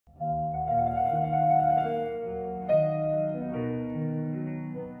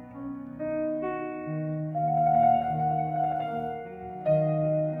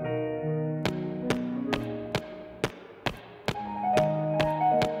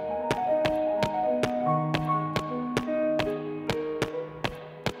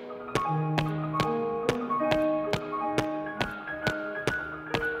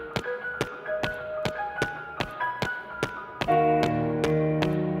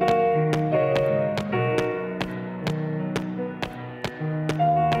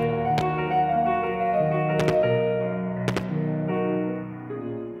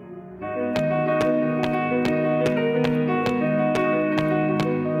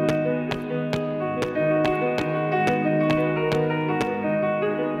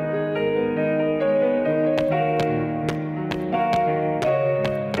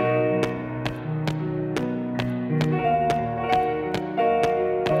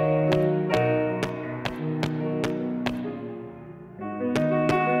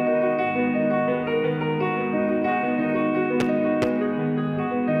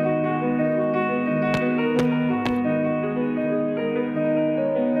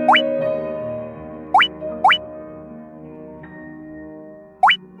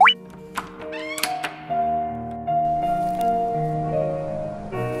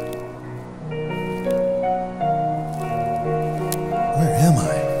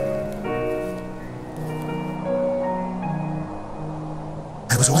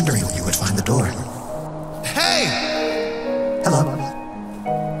was wondering when you would find the door. Hey! Hello.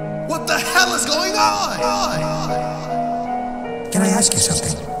 What the hell is going on? Can I ask you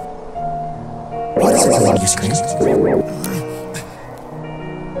something? What is it when you scream?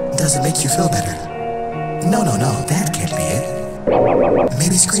 Does it make you feel better? No, that can't be it.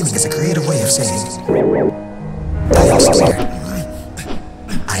 Maybe screaming is a creative way of saying, I am scared.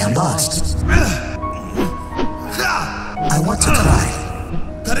 I am lost. I want to cry.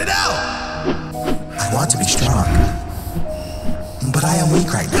 Cut it out! I want to be strong. But I am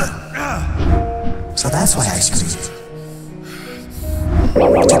weak right now. So that's why I scream.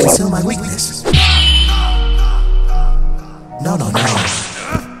 To conceal my weakness. No.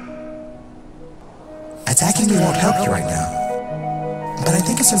 Attacking me won't help you right now. But I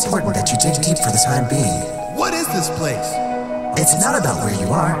think it's important that you dig deep for the time being. What is this place? It's not about where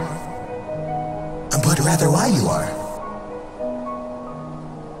you are, but rather why you are.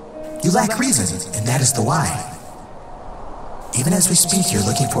 You lack reason, and that is the why. Even as we speak, you're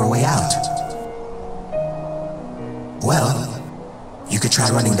looking for a way out. Well, you could try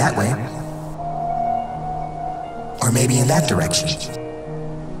running that way. Or maybe in that direction.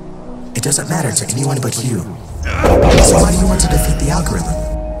 It doesn't matter to anyone but you. So why do you want to defeat the algorithm?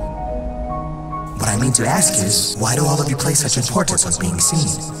 What I mean to ask is, why do all of you place such importance on being seen?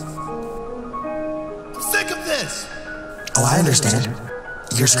 I'm sick of this! Oh, I understand.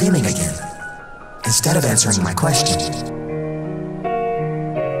 You're screaming again, instead of answering my question.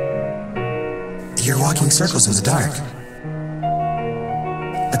 You're walking circles in the dark.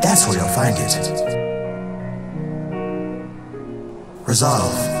 But that's where you'll find it.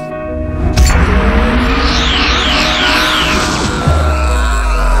 Resolve.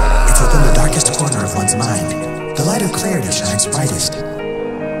 It's within the darkest corner of one's mind. The light of clarity shines brightest.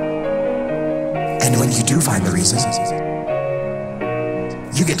 And when you do find the reason,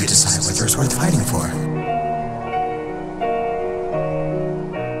 you get to decide whether it's worth fighting for.